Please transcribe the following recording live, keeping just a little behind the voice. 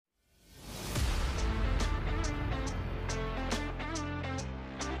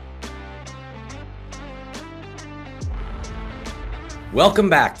Welcome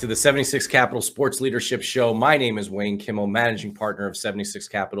back to the 76 Capital Sports Leadership Show. My name is Wayne Kimmel, managing partner of 76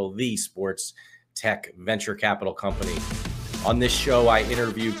 Capital, the sports tech venture capital company. On this show, I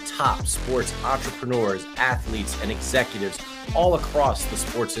interview top sports entrepreneurs, athletes, and executives all across the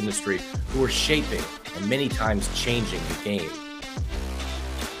sports industry who are shaping and many times changing the game.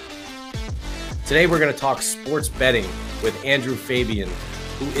 Today, we're going to talk sports betting with Andrew Fabian,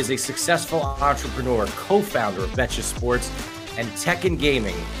 who is a successful entrepreneur, co-founder of Betcha Sports, and tech and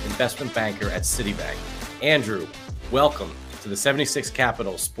gaming investment banker at Citibank. Andrew, welcome to the 76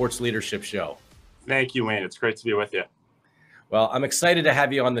 Capital Sports Leadership Show. Thank you, Wayne. It's great to be with you. Well, I'm excited to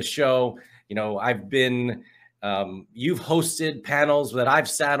have you on the show. You know, you've hosted panels that I've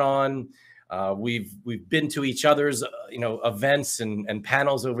sat on. We've been to each other's, events and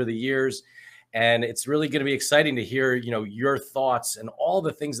panels over the years. And it's really going to be exciting to hear, your thoughts and all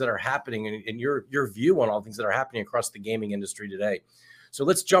the things that are happening and your view on all the things that are happening across the gaming industry today. So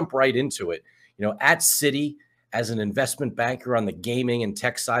let's jump right into it. At Citi, as an investment banker on the gaming and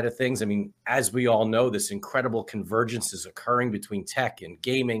tech side of things, I mean, as we all know, this incredible convergence is occurring between tech and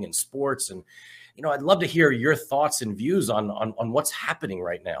gaming and sports. And, I'd love to hear your thoughts and views on what's happening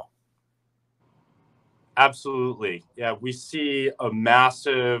right now. Absolutely. Yeah, we see a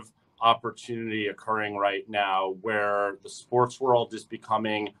massive opportunity occurring right now where the sports world is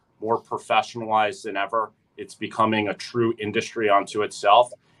becoming more professionalized than ever. It's becoming a true industry unto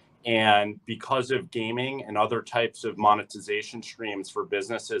itself. And because of gaming and other types of monetization streams for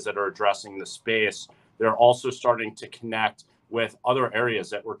businesses that are addressing the space, they're also starting to connect with other areas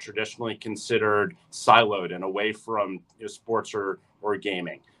that were traditionally considered siloed and away from sports or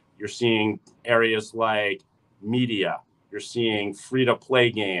gaming. You're seeing areas like media. You're seeing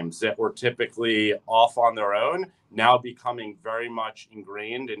free-to-play games that were typically off on their own, now becoming very much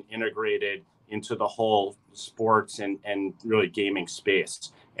ingrained and integrated into the whole sports and really gaming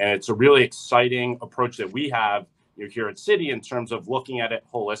space. And it's a really exciting approach that we have here at Citi in terms of looking at it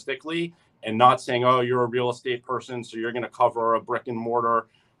holistically and not saying, oh, you're a real estate person, so you're going to cover a brick and mortar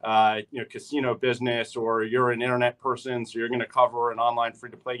casino business, or you're an internet person, so you're going to cover an online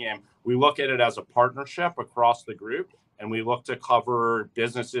free-to-play game. We look at it as a partnership across the group, and we look to cover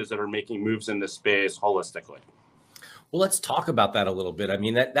businesses that are making moves in this space holistically. Well, let's talk about that a little bit. I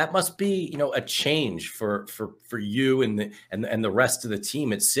mean, that must be, a change for you and the rest of the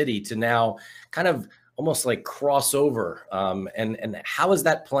team at Citi to now kind of almost like cross over. And how is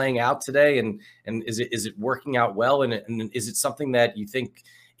that playing out today? And is it working out well? And is it something that you think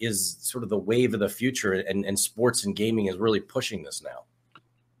is sort of the wave of the future, and sports and gaming is really pushing this now?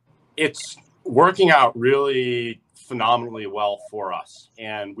 It's working out really phenomenally well for us.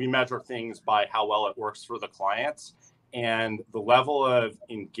 And we measure things by how well it works for the clients, and the level of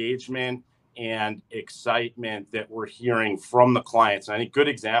engagement and excitement that we're hearing from the clients. And I think good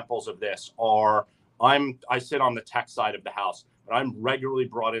examples of this are, I sit on the tech side of the house, but I'm regularly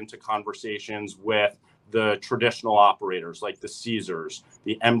brought into conversations with the traditional operators like the Caesars,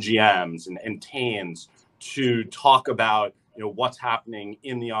 the MGMs and Entains, to talk about what's happening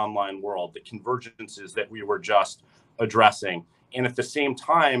in the online world, the convergences that we were just addressing. And at the same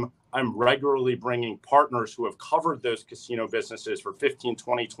time, I'm regularly bringing partners who have covered those casino businesses for 15,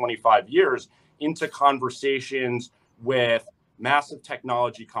 20, 25 years into conversations with massive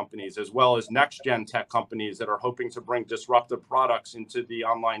technology companies, as well as next-gen tech companies that are hoping to bring disruptive products into the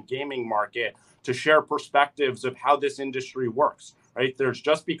online gaming market to share perspectives of how this industry works, right?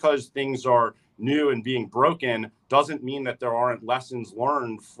 Just because things are new and being broken doesn't mean that there aren't lessons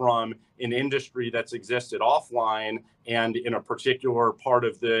learned from an industry that's existed offline and in a particular part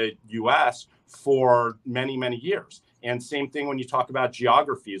of the US for many, many years. And same thing when you talk about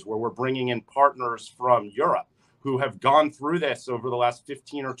geographies, where we're bringing in partners from Europe who have gone through this over the last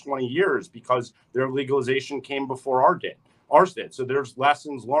 15 or 20 years because their legalization came before ours did. So there's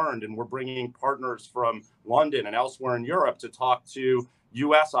lessons learned, and we're bringing partners from London and elsewhere in Europe to talk to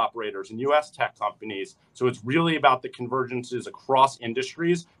US operators and US tech companies. So it's really about the convergences across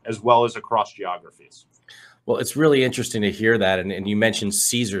industries as well as across geographies. Well, it's really interesting to hear that. And you mentioned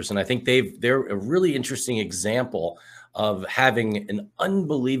Caesars, and I think they're a really interesting example of having an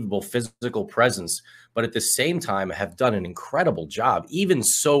unbelievable physical presence, but at the same time have done an incredible job, even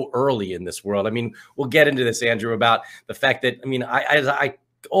so early in this world. I mean, we'll get into this, Andrew, about the fact that, I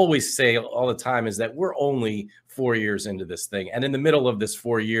always say all the time is that we're only 4 years into this thing. And in the middle of this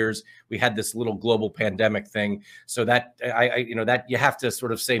 4 years, we had this little global pandemic thing. So that that you have to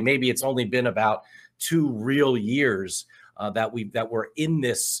sort of say, maybe it's only been about 2 real years that we're in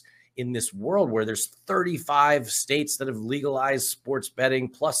this world where there's 35 states that have legalized sports betting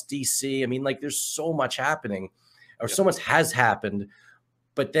plus DC. I mean, like, there's so much happening or so much has happened.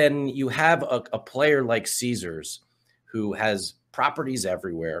 But then you have a player like Caesars who has properties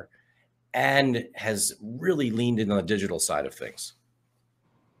everywhere and has really leaned in on the digital side of things.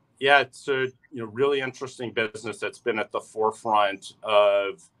 Yeah, it's a really interesting business that's been at the forefront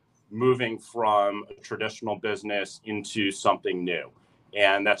of moving from a traditional business into something new.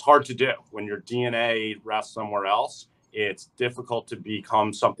 And that's hard to do. When your DNA rests somewhere else, it's difficult to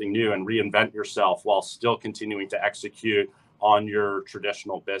become something new and reinvent yourself while still continuing to execute on your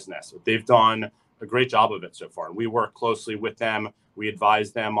traditional business. They've done a great job of it so far. And we work closely with them. We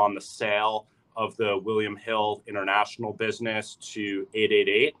advise them on the sale of the William Hill International business to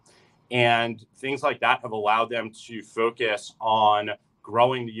 888. And things like that have allowed them to focus on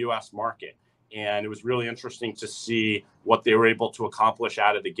growing the US market. And it was really interesting to see what they were able to accomplish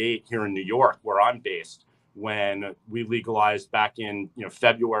out of the gate here in New York, where I'm based, when we legalized back in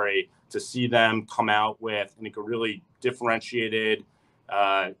February, to see them come out with, I think, a really differentiated,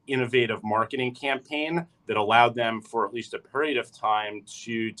 innovative marketing campaign that allowed them for at least a period of time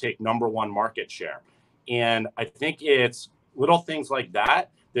to take #1 market share. And I think it's little things like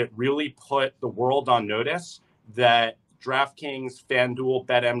that that really put the world on notice that DraftKings, FanDuel,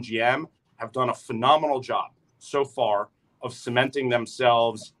 BetMGM have done a phenomenal job so far of cementing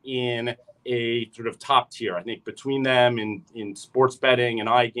themselves in a sort of top tier. I think between them in sports betting and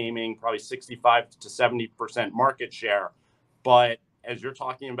iGaming, probably 65 to 70% market share. But as you're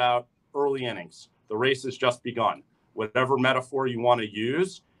talking about, early innings, the race has just begun. Whatever metaphor you want to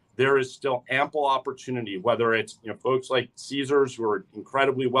use, there is still ample opportunity, whether it's folks like Caesars, who are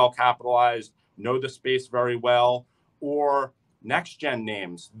incredibly well capitalized, know the space very well, or next gen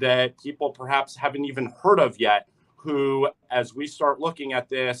names that people perhaps haven't even heard of yet, who, as we start looking at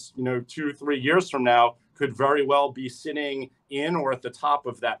this, 2-3 years from now, could very well be sitting in or at the top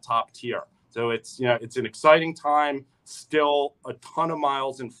of that top tier. So it's an exciting time, still a ton of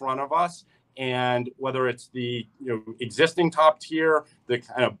miles in front of us. And whether it's the existing top tier, the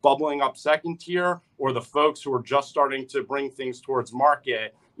kind of bubbling up second tier, or the folks who are just starting to bring things towards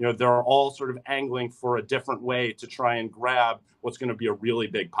market, they're all sort of angling for a different way to try and grab what's going to be a really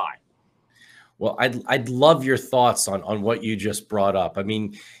big pie. Well, I'd love your thoughts on what you just brought up. I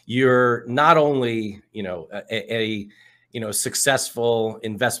mean, you're not only a successful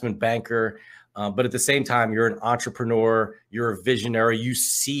investment banker, but at the same time, you're an entrepreneur, you're a visionary, you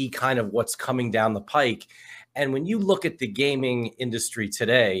see kind of what's coming down the pike. And when you look at the gaming industry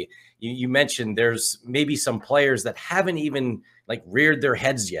today, you mentioned there's maybe some players that haven't even reared their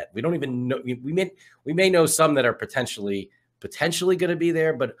heads yet. We don't even know. We may know some that are potentially going to be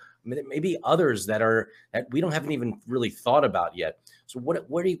there, but maybe others that we haven't even really thought about yet. So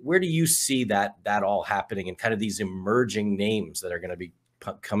where do you see that all happening, and kind of these emerging names that are going to be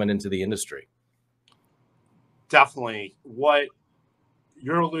coming into the industry? Definitely. What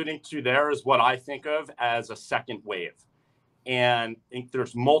you're alluding to there is what I think of as a second wave. And I think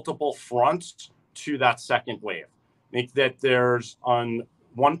there's multiple fronts to that second wave. I think that there's, on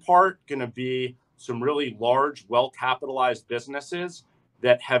one part, going to be some really large, well-capitalized businesses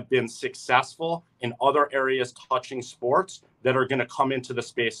that have been successful in other areas touching sports that are going to come into the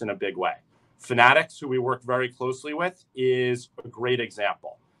space in a big way. Fanatics, who we work very closely with, is a great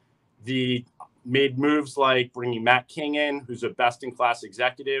example. The made moves like bringing Matt King in, who's a best-in-class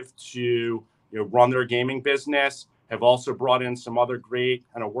executive, to run their gaming business, have also brought in some other great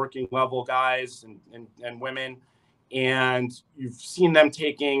kind of working level guys and women. And you've seen them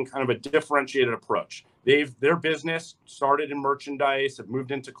taking kind of a differentiated approach. Their business started in merchandise, have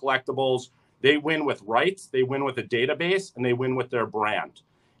moved into collectibles. They win with rights, they win with a database, and they win with their brand.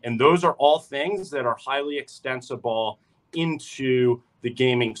 And those are all things that are highly extensible into the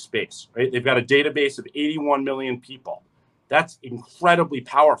gaming space, right? They've got a database of 81 million people. That's incredibly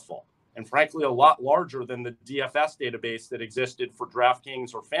powerful, and frankly, a lot larger than the DFS database that existed for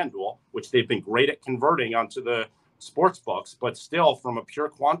DraftKings or FanDuel, which they've been great at converting onto the sports books. But still, from a pure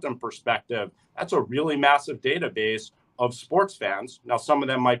quantum perspective, that's a really massive database of sports fans. Now, some of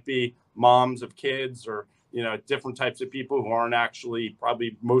them might be moms of kids or different types of people who aren't actually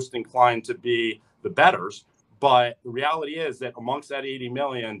probably most inclined to be the bettors. But the reality is that amongst that 80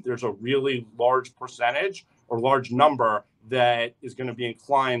 million, there's a really large percentage or large number that is going to be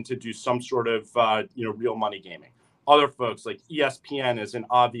inclined to do some sort of real money gaming. Other folks like ESPN is an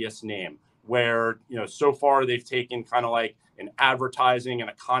obvious name, where so far they've taken kind of like an advertising and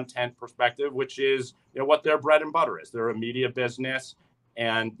a content perspective, which is what their bread and butter is. They're a media business,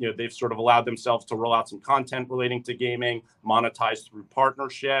 and they've sort of allowed themselves to roll out some content relating to gaming, monetize through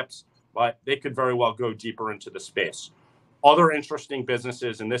partnerships, but they could very well go deeper into the space. Other interesting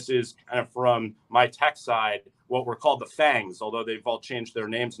businesses, and this is kind of from my tech side, what were called the FANGs, although they've all changed their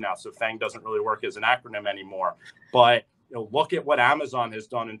names now, so FANG doesn't really work as an acronym anymore. But look at what Amazon has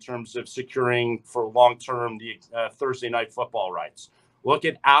done in terms of securing for long-term the Thursday night football rights. Look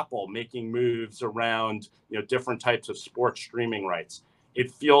at Apple making moves around different types of sports streaming rights. It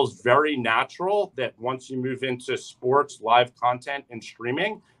feels very natural that once you move into sports, live content, and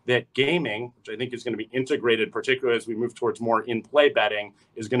streaming, that gaming, which I think is going to be integrated, particularly as we move towards more in-play betting,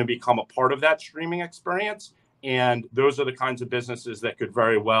 is going to become a part of that streaming experience. And those are the kinds of businesses that could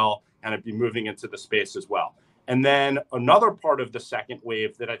very well kind of be moving into the space as well. And then another part of the second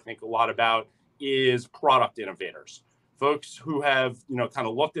wave that I think a lot about is product innovators, folks who have kind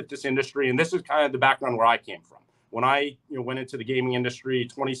of looked at this industry. And this is kind of the background where I came from. When I went into the gaming industry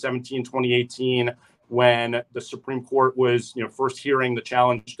 2017, 2018, when the Supreme Court was first hearing the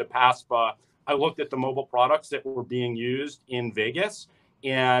challenge to PASPA, I looked at the mobile products that were being used in Vegas,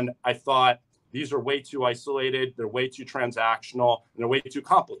 and I thought these are way too isolated, they're way too transactional, and they're way too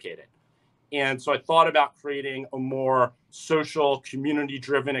complicated. And so I thought about creating a more social,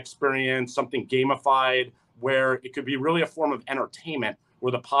 community-driven experience, something gamified, where it could be really a form of entertainment,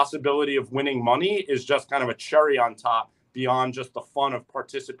 where the possibility of winning money is just kind of a cherry on top beyond just the fun of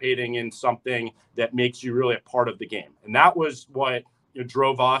participating in something that makes you really a part of the game. And that was what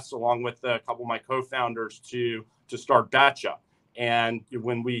drove us, along with a couple of my co-founders, to start Betcha. And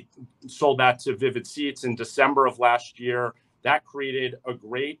when we sold that to Vivid Seats in December of last year, that created a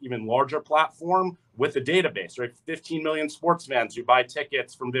great, even larger platform with a database, right? 15 million sports fans who buy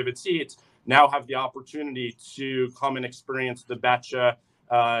tickets from Vivid Seats now have the opportunity to come and experience the Betcha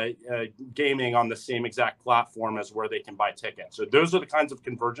gaming on the same exact platform as where they can buy tickets. So those are the kinds of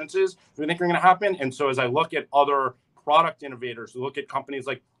convergences we think are going to happen. And so as I look at other product innovators, look at companies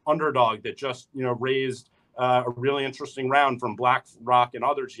like Underdog that just raised a really interesting round from BlackRock and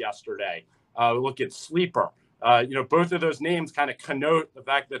others yesterday. Look at Sleeper. Both of those names kind of connote the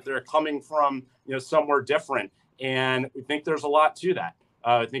fact that they're coming from somewhere different, and we think there's a lot to that.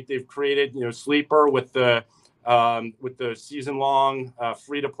 I think they've created Sleeper with the season-long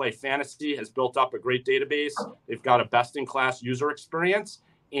free-to-play fantasy has built up a great database. They've got a best-in-class user experience.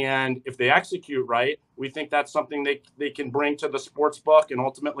 And if they execute right, we think that's something they can bring to the sports book and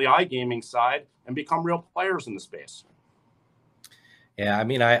ultimately iGaming side and become real players in the space. Yeah, I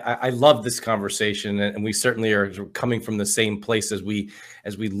mean, I love this conversation, and we certainly are coming from the same place as we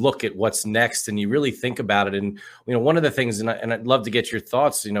look at what's next, and you really think about it. And one of the things, and I'd love to get your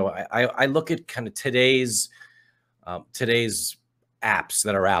thoughts. I look at kind of today's apps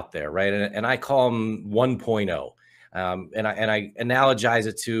that are out there, right? And I call them 1.0. And I analogize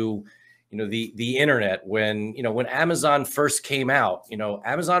it to, the internet. When Amazon first came out,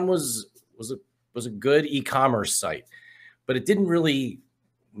 Amazon was a good e-commerce site, but it didn't really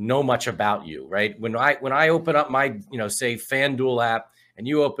know much about you, right? When I open up my, say FanDuel app, and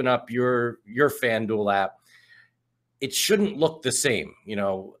you open up your FanDuel app, it shouldn't look the same.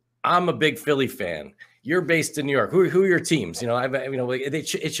 I'm a big Philly fan. You're based in New York. Who are your teams?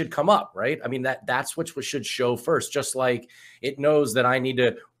 It should come up, right? I mean, that's what should show first. Just like it knows that I need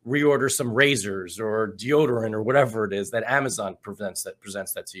to reorder some razors or deodorant or whatever it is that Amazon presents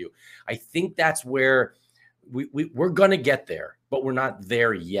that to you. I think that's where we're going to get there, but we're not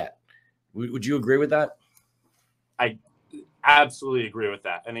there yet. Would you agree with that? I absolutely agree with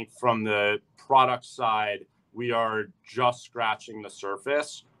that. I think from the product side, we are just scratching the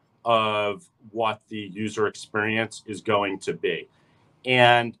surface of what the user experience is going to be.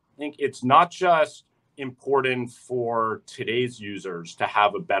 And I think it's not just important for today's users to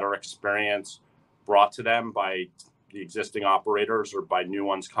have a better experience brought to them by the existing operators or by new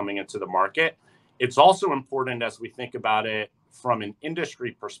ones coming into the market. It's also important, as we think about it from an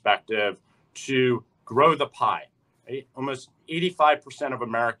industry perspective, to grow the pie. Right? Almost 85% of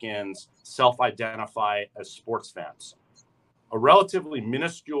Americans self-identify as sports fans. A relatively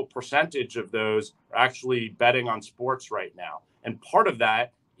minuscule percentage of those are actually betting on sports right now. And part of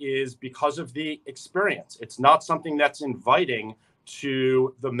that is because of the experience. It's not something that's inviting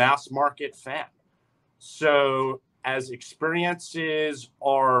to the mass market fan. So as experiences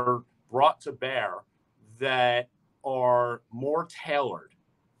are brought to bear that are more tailored,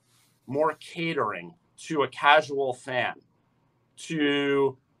 more catering to a casual fan,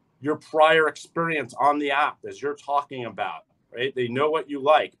 to your prior experience on the app, as you're talking about, right? They know what you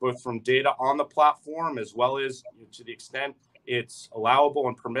like, both from data on the platform as well as to the extent it's allowable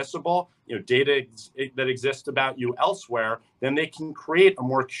and permissible, data that exists about you elsewhere, then they can create a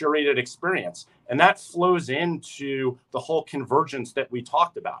more curated experience. And that flows into the whole convergence that we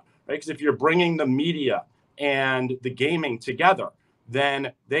talked about, right? Because if you're bringing the media and the gaming together,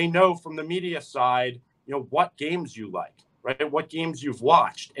 then they know from the media side, what games you like, right? What games you've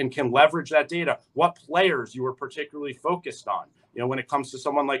watched, and can leverage that data, what players you were particularly focused on. When it comes to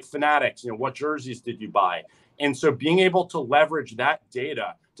someone like Fanatics, what jerseys did you buy? And so being able to leverage that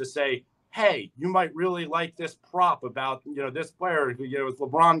data to say, hey, you might really like this prop about, this player who, is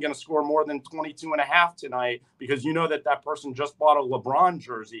LeBron going to score more than 22 and a half tonight because that person just bought a LeBron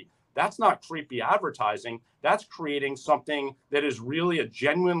jersey. That's not creepy advertising. That's creating something that is really a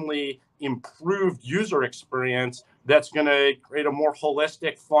genuinely improved user experience that's going to create a more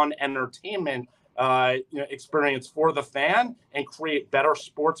holistic, fun entertainment experience for the fan and create better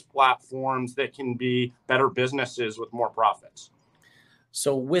sports platforms that can be better businesses with more profits.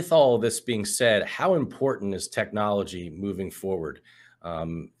 So with all this being said, how important is technology moving forward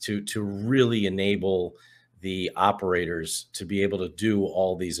to really enable the operators to be able to do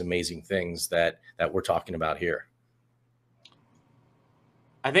all these amazing things that we're talking about here?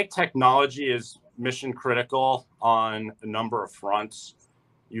 I think technology is mission critical on a number of fronts.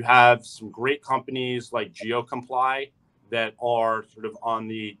 You have some great companies like GeoComply that are sort of on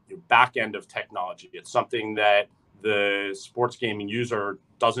the back end of technology. It's something that the sports gaming user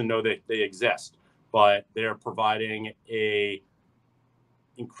doesn't know that they exist, but they're providing a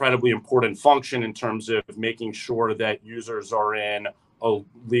incredibly important function in terms of making sure that users are in a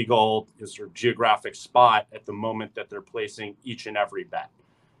legal sort of geographic spot at the moment that they're placing each and every bet.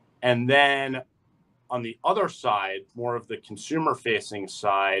 And then on the other side, more of the consumer facing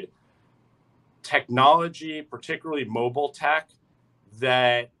side, technology, particularly mobile tech,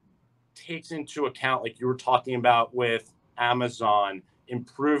 that takes into account, like you were talking about with Amazon,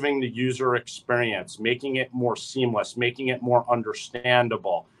 improving the user experience, making it more seamless, making it more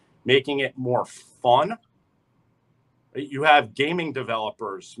understandable, making it more fun. You have gaming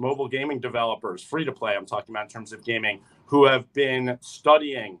developers, mobile gaming developers, free to play, I'm talking about in terms of gaming, who have been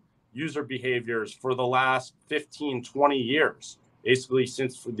studying user behaviors for the last 15, 20 years, basically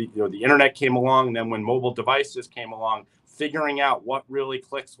since the internet came along, and then when mobile devices came along, figuring out what really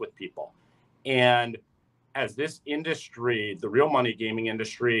clicks with people. And as this industry, the real money gaming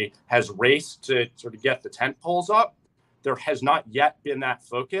industry, has raced to sort of get the tent poles up, there has not yet been that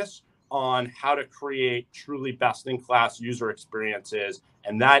focus on how to create truly best-in-class user experiences,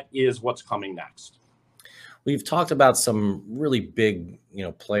 and that is what's coming next. We've talked about some really big,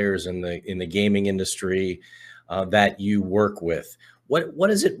 players in the gaming industry that you work with. What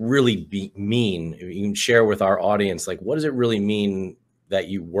does it really mean? You can share with our audience, like, what does it really mean that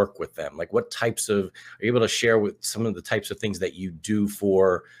you work with them? Like, what types of, are you able to share with some of the types of things that you do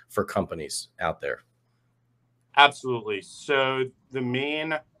for companies out there? Absolutely. So the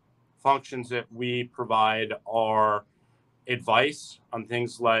main functions that we provide are advice on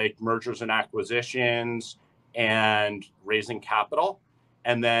things like mergers and acquisitions and raising capital,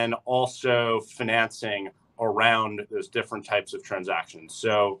 and then also financing around those different types of transactions.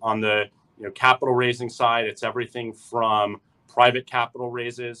 So on the capital raising side, it's everything from private capital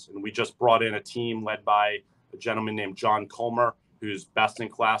raises, and we just brought in a team led by a gentleman named John Colmer, who's best in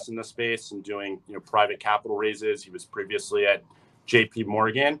class in the space and doing private capital raises. He was previously at JP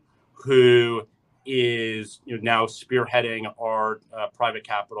Morgan, who is now spearheading our private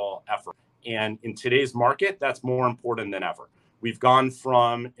capital effort. And in today's market, that's more important than ever. We've gone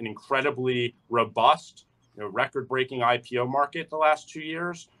from an incredibly robust, record-breaking IPO market the last 2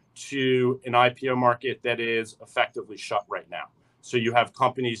 years to an IPO market that is effectively shut right now. So you have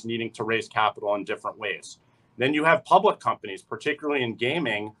companies needing to raise capital in different ways. Then you have public companies, particularly in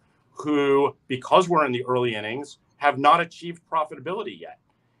gaming, who, because we're in the early innings, have not achieved profitability yet.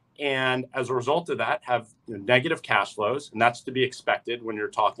 And as a result of that, have negative cash flows. And that's to be expected when you're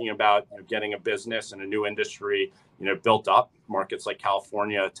talking about getting a business and a new industry built up. Markets like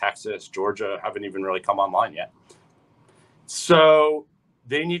California, Texas, Georgia haven't even really come online yet. So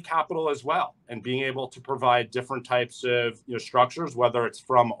they need capital as well. And being able to provide different types of structures, whether it's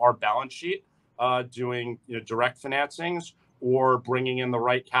from our balance sheet, doing direct financings, or bringing in the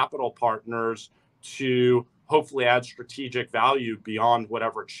right capital partners to hopefully add strategic value beyond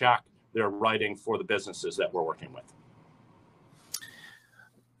whatever check they're writing for the businesses that we're working with.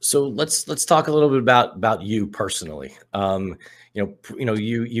 So let's talk a little bit about you personally.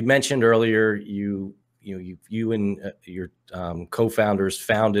 You mentioned earlier you and your co-founders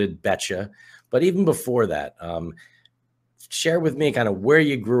founded Betcha, but even before that, share with me kind of where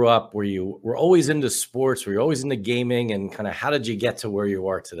you grew up. Were you always into sports? Were you always into gaming? And kind of how did you get to where you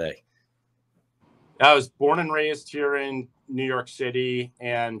are today? I was born and raised here in New York City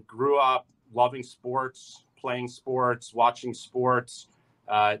and grew up loving sports, playing sports, watching sports.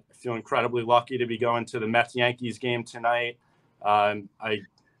 I feel incredibly lucky to be going to the Mets-Yankees game tonight. I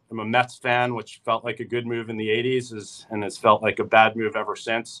am a Mets fan, which felt like a good move in the 80s and has felt like a bad move ever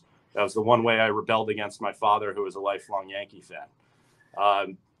since. That was the one way I rebelled against my father, who was a lifelong Yankee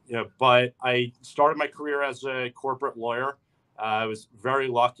fan. But I started my career as a corporate lawyer. I was very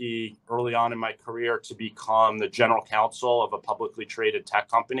lucky early on in my career to become the general counsel of a publicly traded tech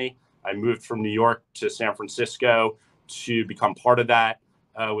company. I moved from New York to San Francisco to become part of that.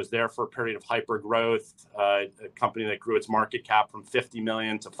 Was there for a period of hyper growth, a company that grew its market cap from 50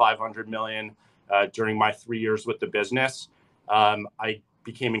 million to 500 million during my 3 years with the business. I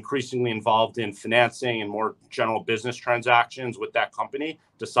became increasingly involved in financing and more general business transactions with that company,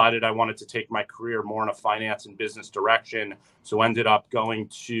 decided I wanted to take my career more in a finance and business direction. So ended up going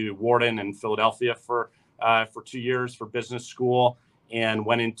to Wharton in Philadelphia for 2 years for business school, and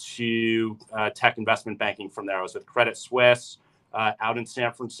went into tech investment banking from there. I was with Credit Suisse out in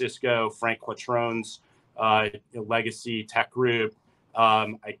San Francisco, Frank Quattrone's legacy tech group.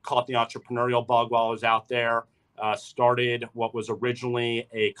 I caught the entrepreneurial bug while I was out there. Started what was originally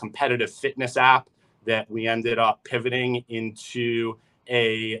a competitive fitness app that we ended up pivoting into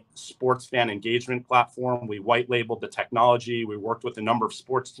a sports fan engagement platform. We white labeled the technology. We worked with a number of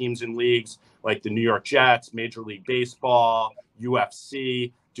sports teams and leagues like the New York Jets, Major League Baseball,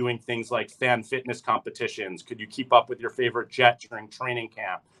 UFC, doing things like fan fitness competitions. Could you keep up with your favorite Jet during training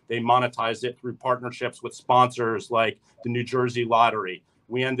camp? They monetized it through partnerships with sponsors like the New Jersey Lottery.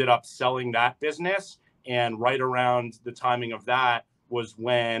 We ended up selling that business. And right around the timing of that was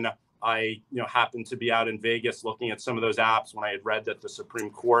when I happened to be out in Vegas looking at some of those apps when I had read that the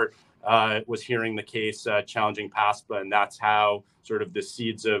Supreme Court was hearing the case challenging PASPA. And that's how sort of the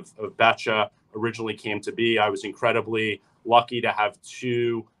seeds of Betcha originally came to be. I was incredibly lucky to have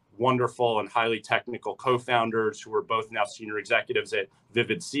two wonderful and highly technical co-founders who were both now senior executives at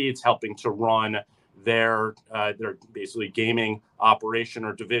Vivid Seats, helping to run their basically gaming operation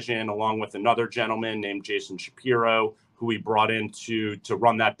or division, along with another gentleman named Jason Shapiro, who we brought in to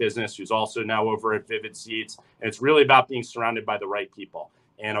run that business, who's also now over at Vivid Seats. And it's really about being surrounded by the right people.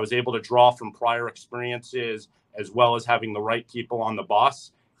 And I was able to draw from prior experiences as well as having the right people on the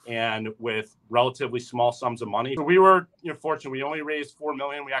bus, and with relatively small sums of money. So we were fortunate. We only raised $4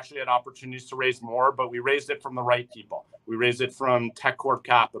 million. We actually had opportunities to raise more, but we raised it from the right people. We raised it from TechCorp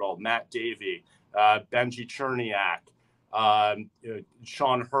Capital, Matt Davey, Benji Cherniak,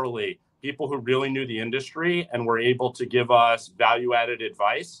 Sean Hurley, people who really knew the industry and were able to give us value-added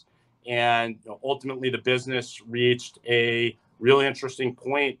advice. And ultimately, the business reached a really interesting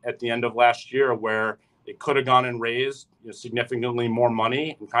point at the end of last year where it could have gone and raised significantly more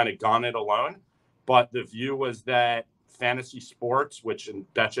money and kind of gone it alone. But the view was that fantasy sports, which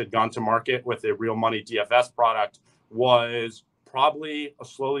Betcha had gone to market with a real money DFS product, was probably a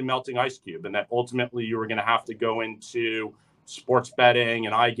slowly melting ice cube, and that ultimately you were going to have to go into sports betting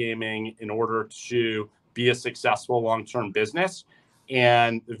and iGaming in order to be a successful long-term business.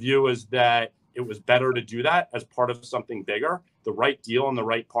 And the view is that it was better to do that as part of something bigger. The right deal and the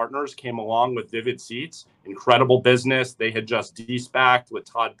right partners came along with Vivid Seats, incredible business. They had just de-SPAC'd with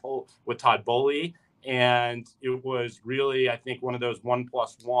Todd Boehly. And it was really, I think, one of those 1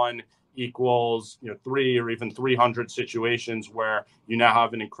 + 1 equals 3 or even 300 situations where you now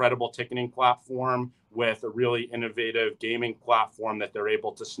have an incredible ticketing platform with a really innovative gaming platform that they're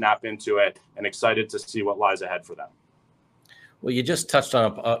able to snap into it, and excited to see what lies ahead for them. Well, you just touched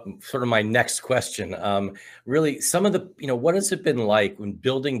on sort of my next question. Really, some of the, what has it been like when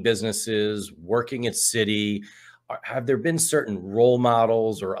building businesses, working at Citi? Have there been certain role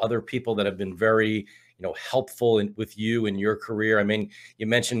models or other people that have been very, helpful with you in your career? I mean, you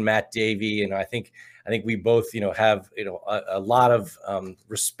mentioned Matt Davey, and I think we both, have, a lot of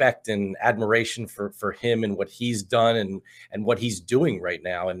respect and admiration for him and what he's done and what he's doing right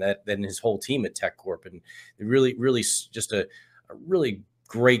now, and then his whole team at TechCorp, and really just a really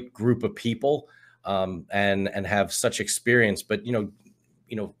great group of people, and have such experience. But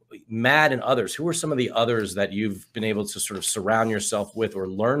Matt and others, who are some of the others that you've been able to sort of surround yourself with or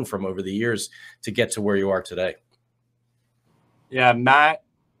learn from over the years to get to where you are today? Yeah, Matt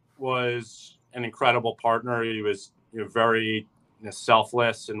was an incredible partner. He was very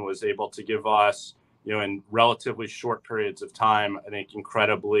selfless and was able to give us, in relatively short periods of time, I think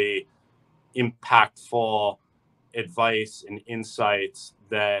incredibly impactful advice and insights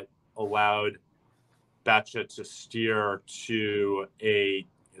that allowed Betcha to steer to a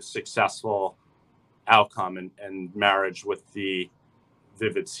successful outcome and marriage with the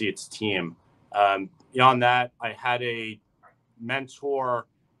Vivid Seats team. Beyond that, I had a mentor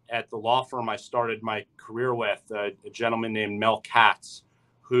at the law firm I started my career with, a gentleman named Mel Katz,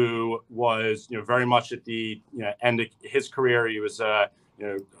 who was, very much at the end of his career. He was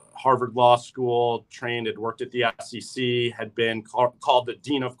Harvard Law School trained, had worked at the SEC, had been called the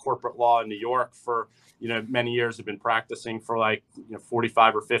Dean of Corporate Law in New York for many years, had been practicing for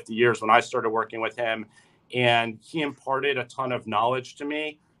 45 or 50 years when I started working with him. And he imparted a ton of knowledge to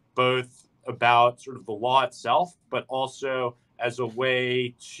me, both about sort of the law itself, but also as a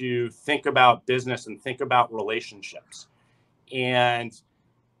way to think about business and think about relationships. And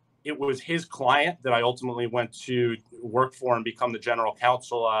it was his client that I ultimately went to work for and become the general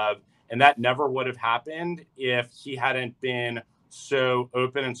counsel of. And that never would have happened if he hadn't been so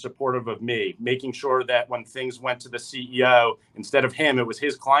open and supportive of me, making sure that when things went to the CEO, instead of him, it was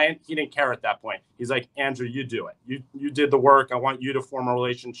his client. He didn't care at that point. He's like, Andrew, you do it. You did the work. I want you to form a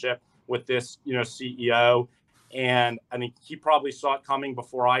relationship with this, CEO. And I think he probably saw it coming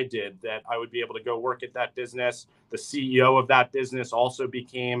before I did, that I would be able to go work at that business. The CEO of that business also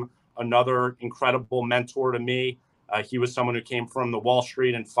became another incredible mentor to me. He was someone who came from the Wall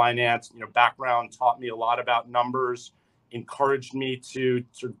Street and finance, background, taught me a lot about numbers, encouraged me to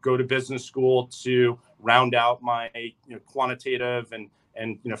sort of go to business school to round out my quantitative and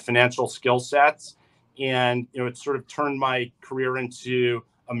financial skill sets. And it sort of turned my career into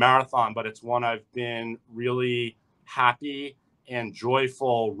a marathon, but it's one I've been really happy and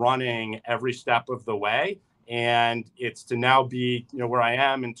joyful running every step of the way. And it's to now be where I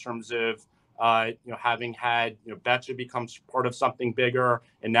am in terms of having had Betcha become part of something bigger,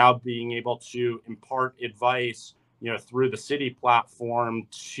 and now being able to impart advice through the Citi platform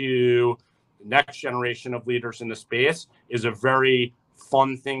to the next generation of leaders in the space is a very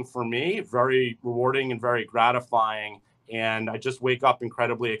fun thing for me, very rewarding and very gratifying. And I just wake up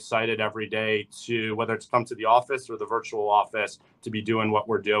incredibly excited every day to, whether it's come to the office or the virtual office, to be doing what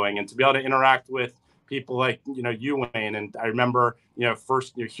we're doing and to be able to interact with people like, you, Wayne. And I remember,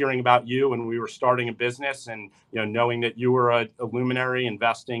 first hearing about you when we were starting a business, and, knowing that you were a luminary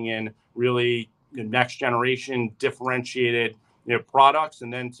investing in really next generation differentiated, products.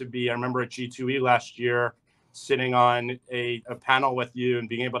 And then I remember at G2E last year, sitting on a panel with you and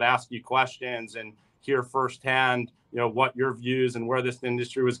being able to ask you questions and hear firsthand, what your views and where this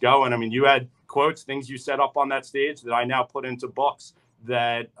industry was going. I mean, you had quotes, things you set up on that stage that I now put into books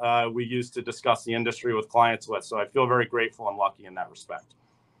that we use to discuss the industry with clients with. So I feel very grateful and lucky in that respect.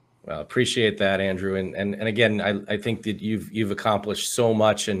 Well, appreciate that, Andrew. And again, I think that you've accomplished so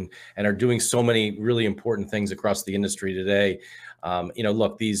much and are doing so many really important things across the industry today.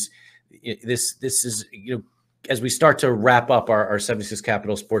 Look, this is, as we start to wrap up our 76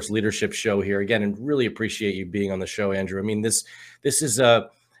 Capital Sports Leadership Show here again, and really appreciate you being on the show, Andrew. I mean, this is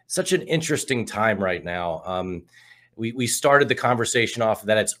such an interesting time right now. We started the conversation off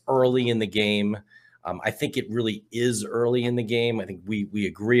that it's early in the game. I think it really is early in the game. I think we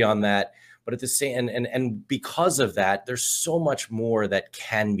agree on that. But at the same, and because of that, there's so much more that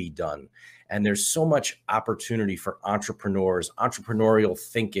can be done. And there's so much opportunity for entrepreneurs, entrepreneurial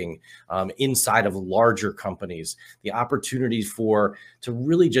thinking inside of larger companies, the opportunities to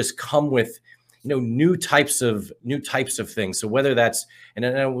really just come with, new types of things. So whether that's, and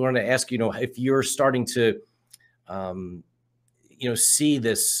I want to ask, if you're starting to, see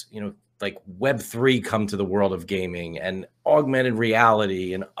this, like Web3 come to the world of gaming and augmented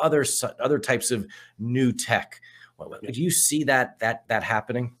reality and other types of new tech. Do you see that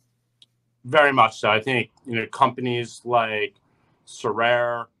happening? Very much so. I think, companies like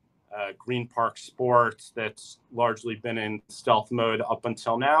Sorare, Green Park Sports, that's largely been in stealth mode up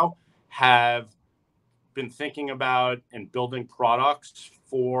until now, have been thinking about and building products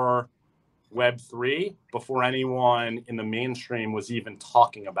for Web3 before anyone in the mainstream was even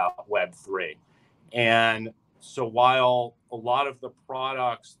talking about Web3. And so while a lot of the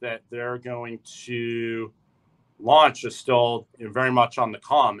products that they're going to launch is still very much on the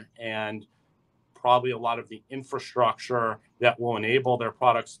come, and probably a lot of the infrastructure that will enable their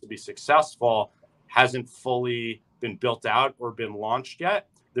products to be successful hasn't fully been built out or been launched yet,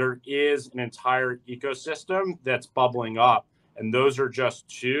 there is an entire ecosystem that's bubbling up. And those are just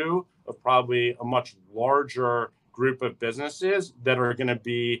two of probably a much larger group of businesses that are going to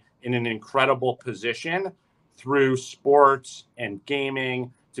be in an incredible position through sports and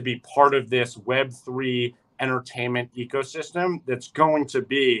gaming to be part of this Web3 entertainment ecosystem that's going to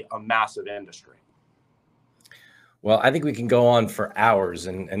be a massive industry. Well, I think we can go on for hours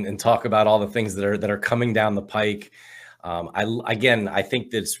and talk about all the things that are coming down the pike. I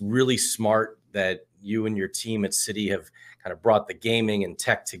think that it's really smart that you and your team at Citi have kind of brought the gaming and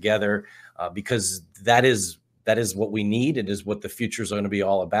tech together because that is what we need. It is what the future is going to be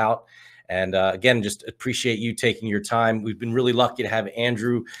all about. And again, just appreciate you taking your time. We've been really lucky to have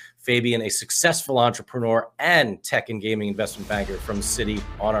Andrew Fabian, a successful entrepreneur and tech and gaming investment banker from Citi,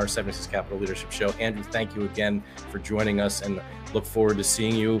 on our 76 Capital Leadership Show. Andrew, thank you again for joining us, and look forward to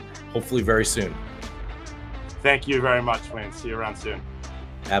seeing you hopefully very soon. Thank you very much, Wayne. See you around soon.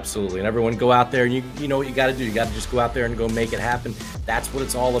 Absolutely. And everyone, go out there, and you know what you got to do. You got to just go out there and go make it happen. That's what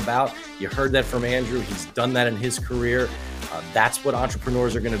it's all about. You heard that from Andrew. He's done that in his career. That's what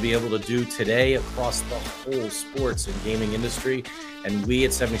entrepreneurs are going to be able to do today across the whole sports and gaming industry. And we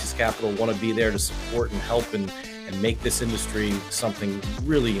at 76 Capital want to be there to support and help and make this industry something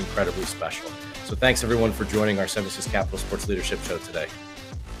really incredibly special. So thanks everyone for joining our 76 Capital Sports Leadership Show today.